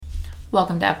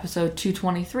Welcome to episode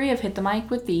 223 of Hit the Mic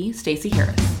with the Stacey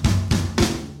Harris.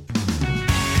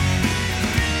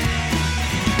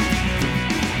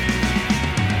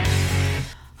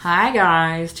 Hi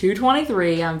guys,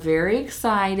 223. I'm very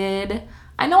excited.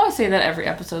 I know I say that every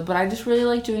episode, but I just really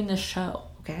like doing this show,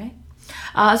 okay?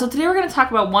 So today we're going to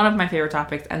talk about one of my favorite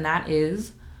topics, and that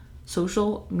is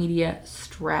social media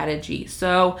strategy.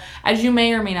 So as you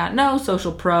may or may not know,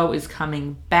 Social Pro is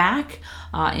coming back.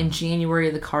 In January,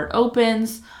 the cart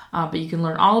opens, but you can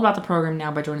learn all about the program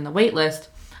now by joining the waitlist.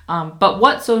 But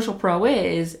what Social Pro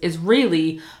is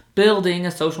really building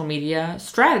a social media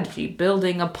strategy,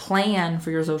 building a plan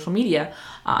for your social media.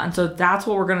 And so that's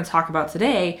what we're going to talk about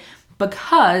today,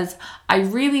 because I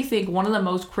really think one of the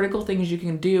most critical things you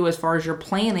can do as far as your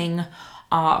planning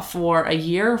for a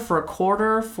year, for a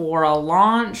quarter, for a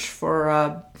launch, for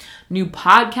a new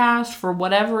podcast, for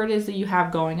whatever it is that you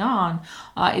have going on,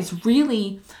 is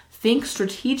really think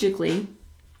strategically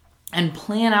and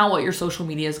plan out what your social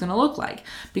media is going to look like.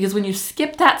 Because when you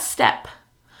skip that step,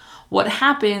 what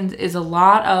happens is a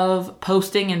lot of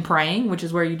posting and praying, which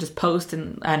is where you just post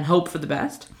and hope for the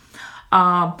best,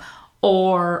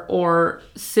 or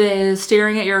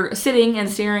sitting and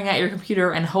staring at your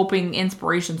computer and hoping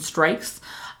inspiration strikes,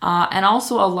 and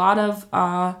also a lot of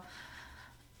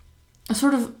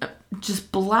sort of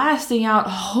just blasting out,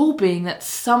 hoping that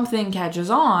something catches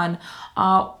on.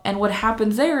 And what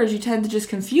happens there is you tend to just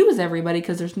confuse everybody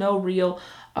because there's no real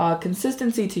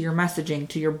consistency to your messaging,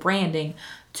 to your branding,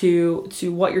 to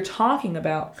what you're talking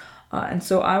about. And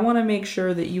so I want to make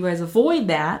sure that you guys avoid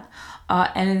that.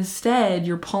 And instead,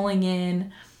 you're pulling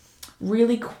in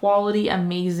really quality,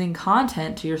 amazing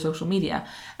content to your social media.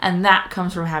 And that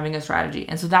comes from having a strategy.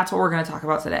 And so that's what we're going to talk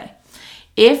about today.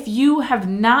 If you have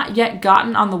not yet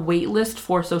gotten on the wait list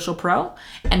for Social Pro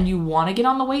and you want to get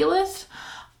on the wait list,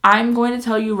 I'm going to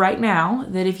tell you right now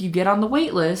that if you get on the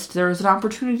wait list, there is an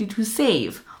opportunity to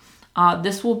save.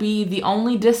 This will be the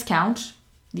only discount.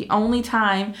 The only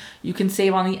time you can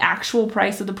save on the actual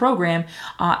price of the program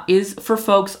is for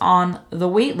folks on the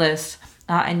wait list.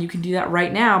 And you can do that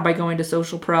right now by going to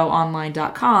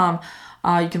socialproonline.com.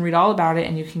 You can read all about it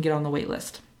and you can get on the wait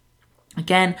list.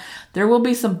 Again, there will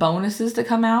be some bonuses to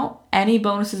come out. Any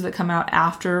bonuses that come out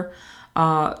after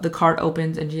the cart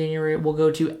opens in January will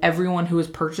go to everyone who has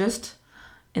purchased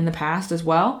in the past as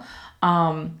well.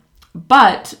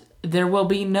 But there will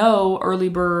be no early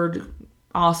bird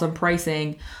awesome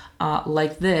pricing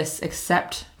like this,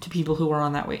 except to people who are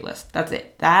on that wait list. That's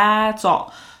it. That's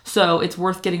all. So it's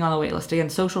worth getting on the wait list. Again,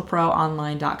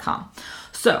 socialproonline.com.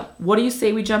 So what do you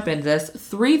say we jump into this?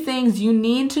 3 things you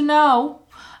need to know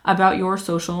about your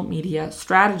social media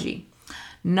strategy.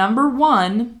 Number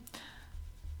 1,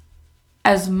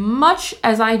 as much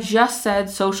as I just said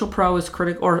social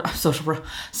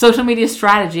media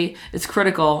strategy is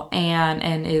critical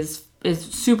and is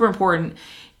super important,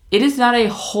 it is not a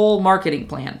whole marketing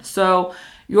plan. So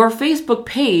your Facebook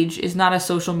page is not a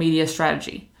social media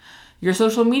strategy. Your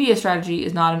social media strategy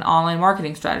is not an online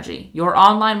marketing strategy. Your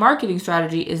online marketing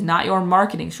strategy is not your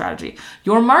marketing strategy.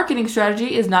 Your marketing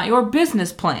strategy is not your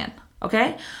business plan.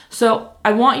 Okay? So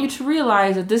I want you to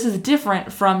realize that this is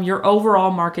different from your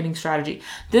overall marketing strategy.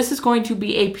 This is going to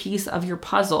be a piece of your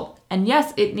puzzle. And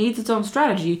yes, it needs its own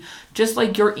strategy, just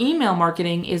like your email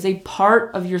marketing is a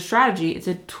part of your strategy. It's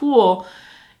a tool.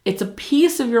 It's a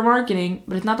piece of your marketing,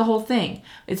 but it's not the whole thing.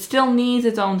 It still needs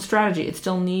its own strategy. It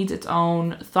still needs its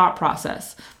own thought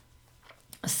process.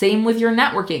 Same with your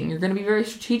networking. You're going to be very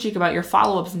strategic about your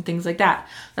follow-ups and things like that.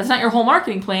 That's not your whole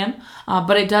marketing plan,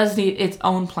 but it does need its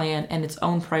own plan and its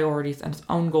own priorities and its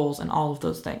own goals and all of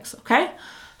those things, okay?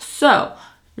 So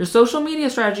your social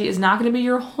media strategy is not going to be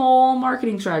your whole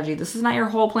marketing strategy. This is not your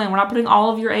whole plan. We're not putting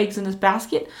all of your eggs in this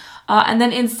basket. And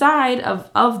then inside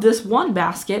of this one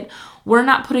basket, we're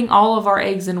not putting all of our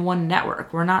eggs in one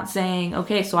network. We're not saying,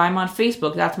 okay, so I'm on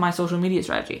Facebook. That's my social media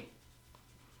strategy.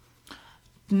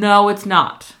 No, it's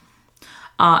not.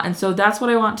 And so that's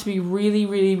what I want to be really,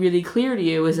 really, really clear to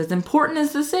you is as important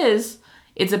as this is,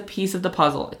 it's a piece of the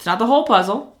puzzle. It's not the whole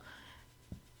puzzle.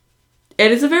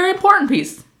 It is a very important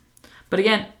piece. But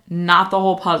again, not the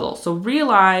whole puzzle. So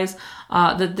realize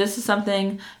that this is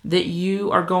something that you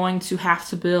are going to have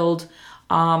to build.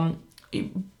 And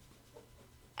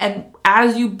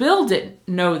as you build it,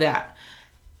 know that.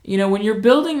 When you're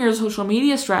building your social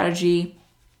media strategy,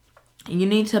 you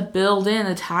need to build in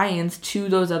the tie-ins to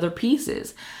those other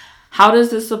pieces. How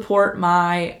does this support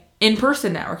my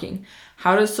in-person networking?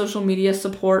 How does social media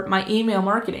support my email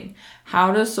marketing?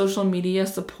 How does social media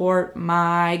support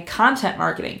my content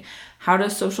marketing? How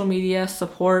does social media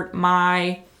support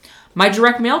my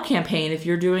direct mail campaign if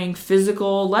you're doing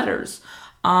physical letters?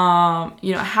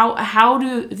 How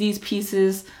do these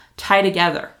pieces tie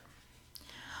together?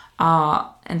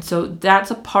 And so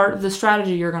that's a part of the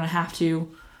strategy you're going to have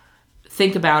to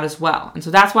think about as well. And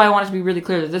so that's why I want to be really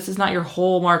clear that this is not your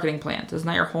whole marketing plan. This is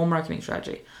not your whole marketing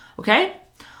strategy. Okay?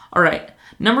 All right.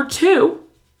 Number 2,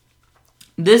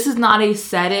 this is not a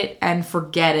set it and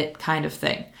forget it kind of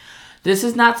thing. This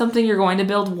is not something you're going to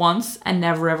build once and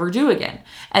never ever do again.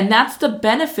 And that's the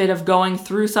benefit of going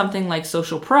through something like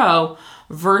Social Pro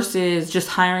versus just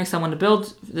hiring someone to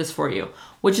build this for you,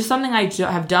 which is something I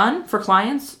have done for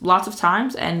clients lots of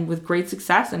times and with great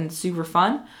success, and it's super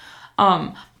fun.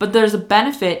 But there's a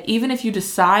benefit, even if you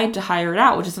decide to hire it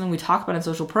out, which is something we talk about in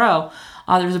Social Pro,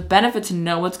 there's a benefit to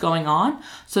know what's going on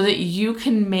so that you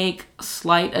can make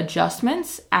slight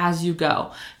adjustments as you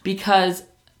go. Because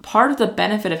part of the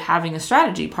benefit of having a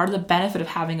strategy, part of the benefit of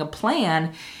having a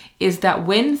plan is that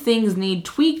when things need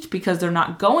tweaked because they're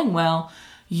not going well,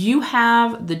 you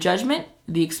have the judgment,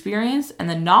 the experience, and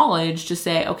the knowledge to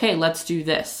say, okay, let's do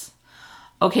this.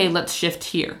 Okay, let's shift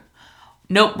here.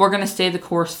 Nope, we're going to stay the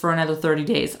course for another 30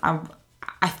 days. I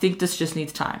think this just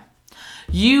needs time.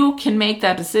 You can make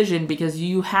that decision because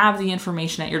you have the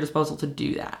information at your disposal to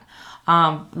do that.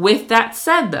 With that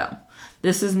said, though,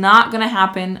 this is not going to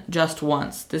happen just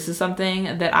once. This is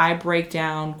something that I break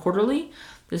down quarterly.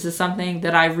 This is something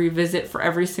that I revisit for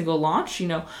every single launch.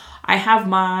 I have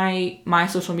my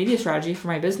social media strategy for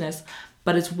my business,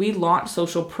 but as we launch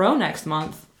Social Pro next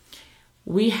month,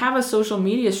 we have a social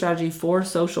media strategy for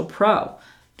Social Pro.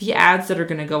 The ads that are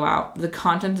going to go out, the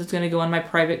content that's going to go in my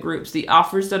private groups, the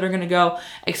offers that are going to go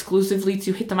exclusively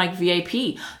to Hit the Mic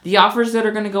VIP, the offers that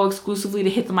are going to go exclusively to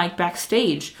Hit the Mic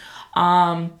Backstage,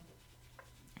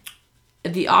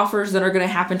 the offers that are going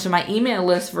to happen to my email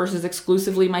list versus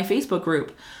exclusively my Facebook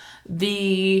group.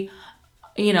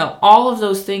 All of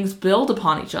those things build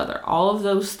upon each other. All of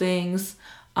those things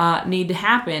need to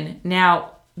happen.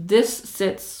 Now, this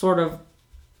sits sort of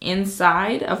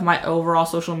inside of my overall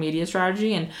social media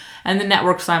strategy and the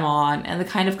networks I'm on and the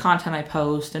kind of content I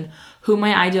post and who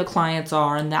my ideal clients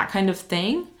are and that kind of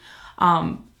thing.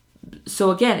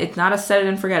 So again, it's not a set it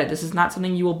and forget it. This is not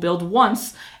something you will build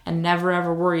once and never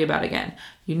ever worry about again.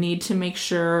 You need to make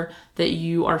sure that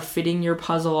you are fitting your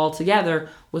puzzle all together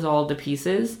with all of the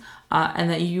pieces and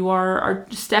that you are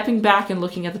stepping back and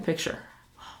looking at the picture.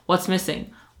 What's missing?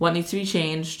 What needs to be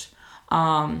changed?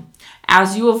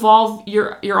 As you evolve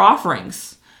your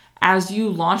offerings, as you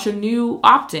launch a new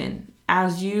opt-in,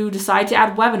 as you decide to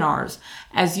add webinars,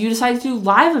 as you decide to do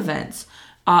live events,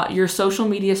 your social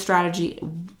media strategy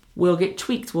will get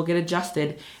tweaked, will get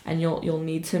adjusted, and you'll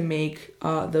need to make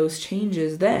those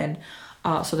changes then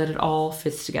so that it all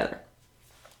fits together.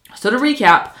 So to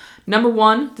recap, number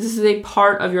 1, this is a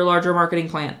part of your larger marketing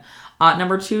plan.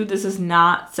 Number 2, this is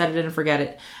not set it and forget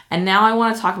it. And now I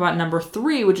want to talk about number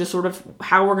 3, which is sort of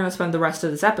how we're going to spend the rest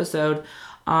of this episode.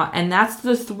 And that's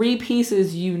the 3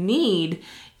 pieces you need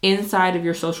inside of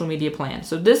your social media plan.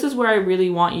 So this is where I really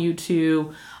want you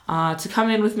to come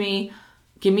in with me.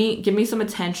 Give me some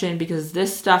attention because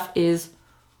this stuff is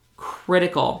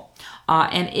critical.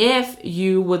 And if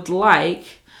you would like,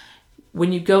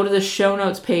 when you go to the show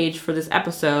notes page for this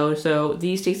episode, so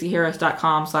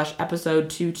thestaceyharris.com/episode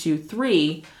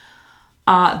 223,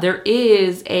 there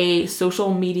is a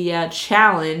social media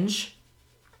challenge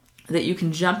that you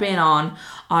can jump in on.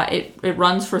 It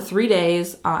runs for 3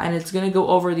 days, and it's going to go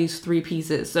over these 3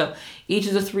 pieces. So each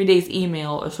of the 3 days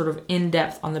email is sort of in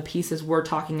depth on the pieces we're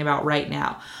talking about right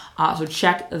now. So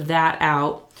check that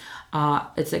out.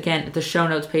 It's again at the show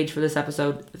notes page for this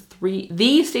episode,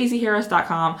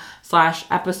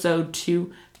 thestaceyharris.com/episode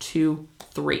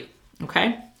 223.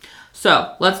 Okay.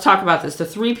 So let's talk about this. The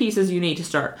 3 pieces you need to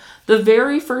start. The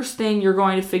very first thing you're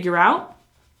going to figure out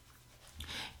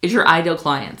is your ideal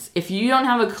clients. If you don't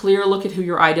have a clear look at who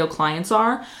your ideal clients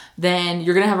are, then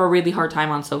you're going to have a really hard time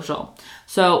on social.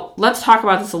 So let's talk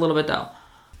about this a little bit though.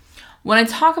 When I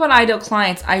talk about ideal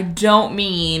clients, I don't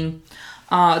mean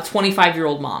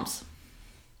 25-year-old moms.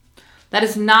 That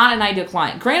is not an ideal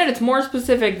client. Granted, it's more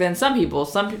specific than some people.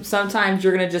 Sometimes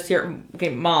you're going to just hear, okay,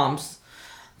 moms.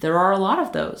 There are a lot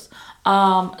of those.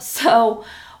 So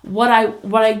what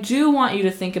I do want you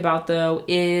to think about though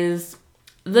is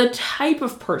the type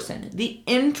of person, the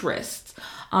interests,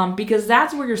 because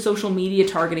that's where your social media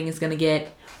targeting is going to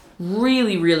get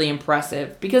really, really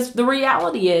impressive. Because the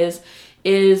reality is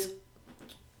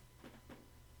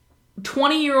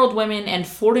 20-year-old women and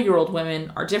 40-year-old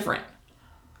women are different.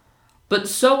 But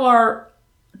so are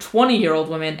 20-year-old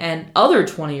women and other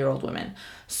 20-year-old women.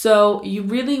 So you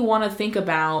really want to think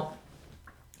about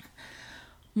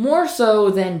more so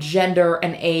than gender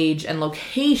and age and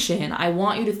location, I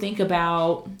want you to think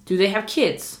about, do they have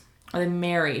kids? Are they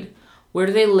married? Where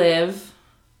do they live?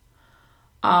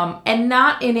 And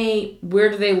not in a, where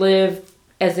do they live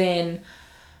as in,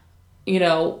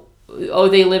 oh,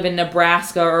 they live in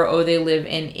Nebraska or, oh, they live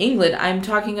in England. I'm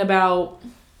talking about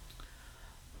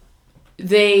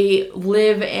they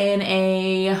live in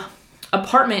a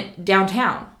apartment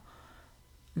downtown.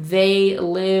 They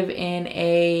live in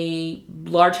a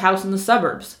large house in the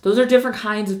suburbs. Those are different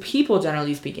kinds of people,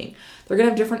 generally speaking. They're going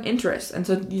to have different interests. And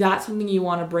so that's something you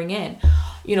want to bring in.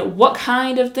 What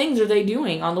kind of things are they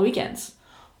doing on the weekends?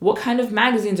 What kind of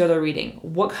magazines are they reading?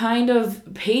 What kind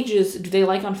of pages do they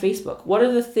like on Facebook? What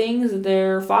are the things that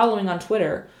they're following on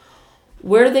Twitter?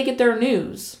 Where do they get their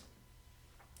news?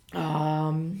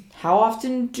 How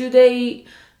often do they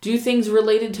do things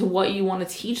related to what you want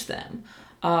to teach them?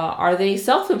 Are they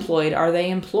self-employed? Are they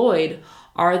employed?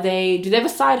 Do they have a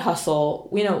side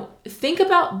hustle? Think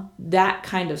about that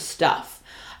kind of stuff.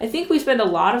 I think we spend a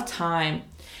lot of time,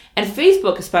 and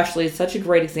Facebook especially is such a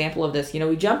great example of this.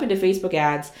 We jump into Facebook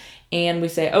ads and we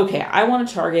say, okay, I want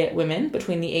to target women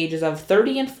between the ages of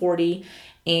 30 and 40,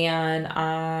 and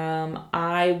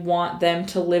I want them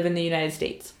to live in the United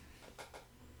States.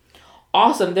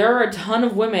 Awesome. There are a ton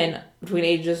of women between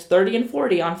ages 30 and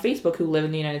 40 on Facebook who live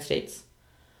in the United States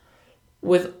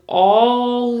with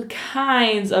all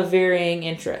kinds of varying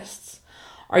interests.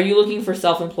 Are you looking for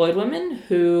self-employed women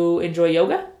who enjoy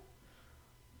yoga?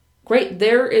 Great.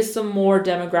 There is some more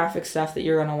demographic stuff that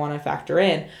you're going to want to factor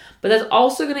in. But that's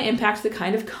also going to impact the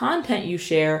kind of content you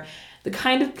share, the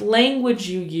kind of language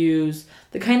you use,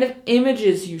 the kind of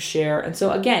images you share. And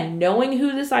so again, knowing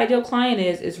who this ideal client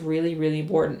is really, really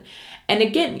important. And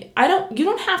again, you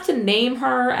don't have to name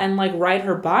her and write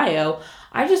her bio.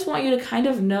 I just want you to kind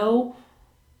of know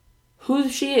who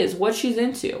she is, what she's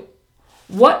into.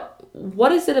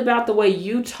 What is it about the way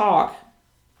you talk,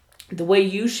 the way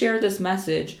you share this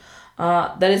message,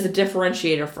 that is a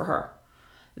differentiator for her,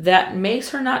 that makes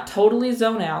her not totally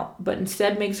zone out, but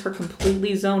instead makes her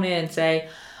completely zone in and say,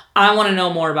 I want to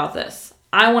know more about this.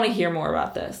 I want to hear more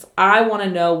about this. I want to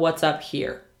know what's up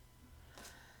here.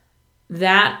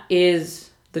 That is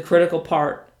the critical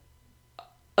part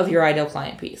of your ideal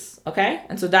client piece, okay?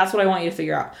 And so that's what I want you to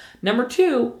figure out. Number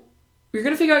 2, you're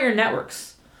going to figure out your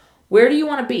networks. Where do you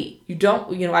want to be?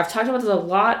 I've talked about this a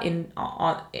lot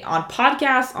on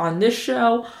podcasts, on this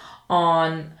show,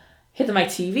 on Hit the Mic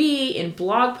TV, in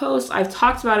blog posts. I've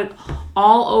talked about it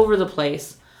all over the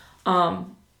place.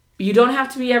 You don't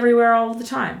have to be everywhere all the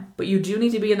time, but you do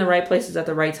need to be in the right places at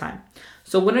the right time.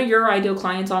 So when are your ideal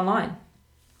clients online?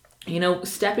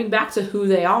 Stepping back to who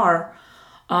they are.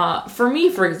 For me,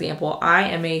 for example, I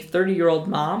am a 30-year-old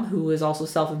mom who is also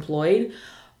self-employed.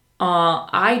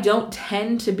 I don't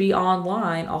tend to be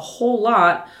online a whole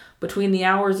lot between the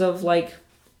hours of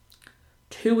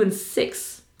 2 and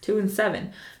 6, 2 and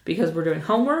 7, because we're doing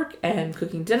homework and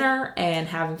cooking dinner and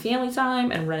having family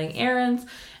time and running errands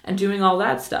and doing all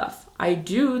that stuff. I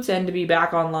do tend to be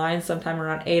back online sometime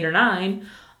around 8 or 9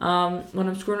 when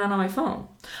I'm screwing around on my phone.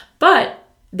 But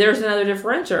there's another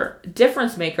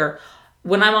difference maker.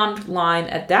 When I'm online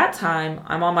at that time,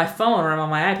 I'm on my phone or I'm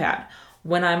on my iPad.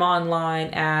 When I'm online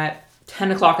at 10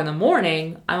 o'clock in the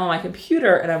morning, I'm on my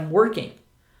computer and I'm working.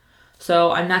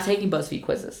 So I'm not taking BuzzFeed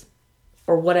quizzes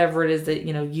or whatever it is that,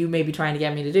 you may be trying to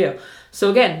get me to do.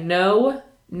 So again,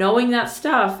 knowing that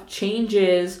stuff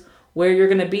changes where you're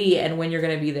going to be and when you're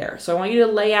going to be there. So I want you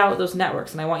to lay out those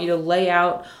networks, and I want you to lay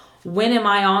out, when am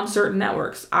I on certain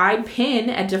networks? I pin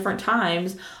at different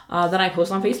times than I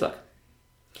post on Facebook.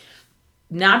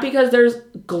 Not because there's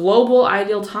global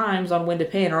ideal times on when to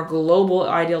pin or global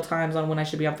ideal times on when I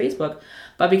should be on Facebook,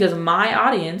 but because my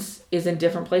audience is in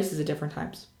different places at different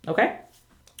times. Okay?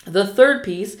 The third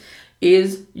piece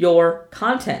is your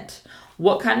content.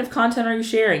 What kind of content are you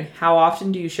sharing? How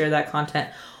often do you share that content?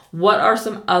 What are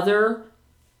some other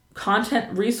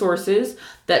content resources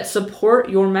that support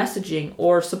your messaging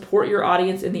or support your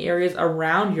audience in the areas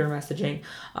around your messaging?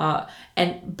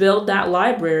 And build that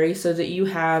library so that you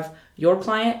have your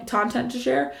client content to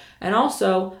share and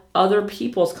also other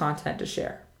people's content to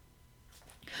share.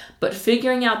 But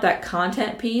figuring out that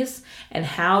content piece and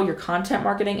how your content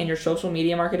marketing and your social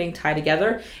media marketing tie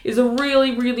together is a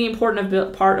really, really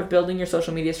important part of building your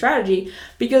social media strategy,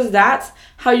 because that's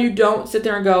how you don't sit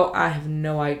there and go, I have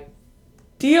no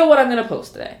idea what I'm going to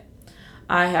post today.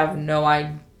 I have no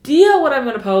idea what I'm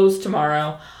going to post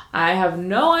tomorrow. I have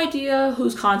no idea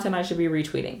whose content I should be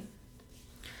retweeting.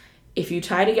 If you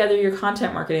tie together your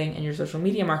content marketing and your social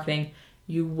media marketing,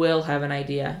 you will have an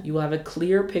idea. You will have a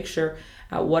clear picture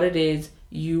at what it is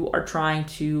you are trying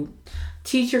to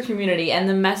teach your community and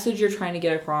the message you're trying to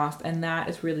get across. And that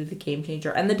is really the game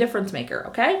changer and the difference maker,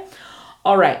 okay?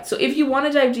 All right, so if you want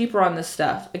to dive deeper on this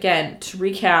stuff, again, to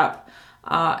recap,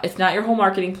 it's not your whole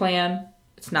marketing plan.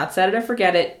 It's not set it or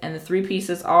forget it. And the 3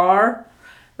 pieces are,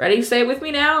 ready, say it with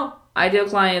me now, ideal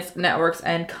clients, networks,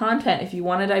 and content. If you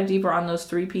want to dive deeper on those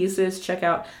 3 pieces, check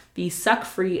out the Suck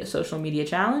Free Social Media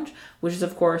Challenge, which is,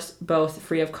 of course, both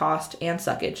free of cost and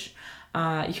suckage.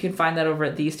 You can find that over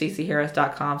at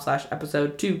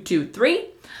thestaceyharris.com/episode 223.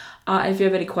 If you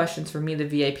have any questions for me, the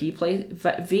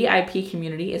VIP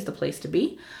community is the place to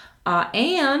be.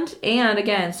 And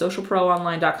again,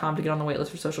 socialproonline.com to get on the waitlist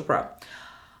for Social Pro.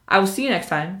 I will see you next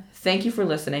time. Thank you for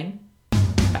listening.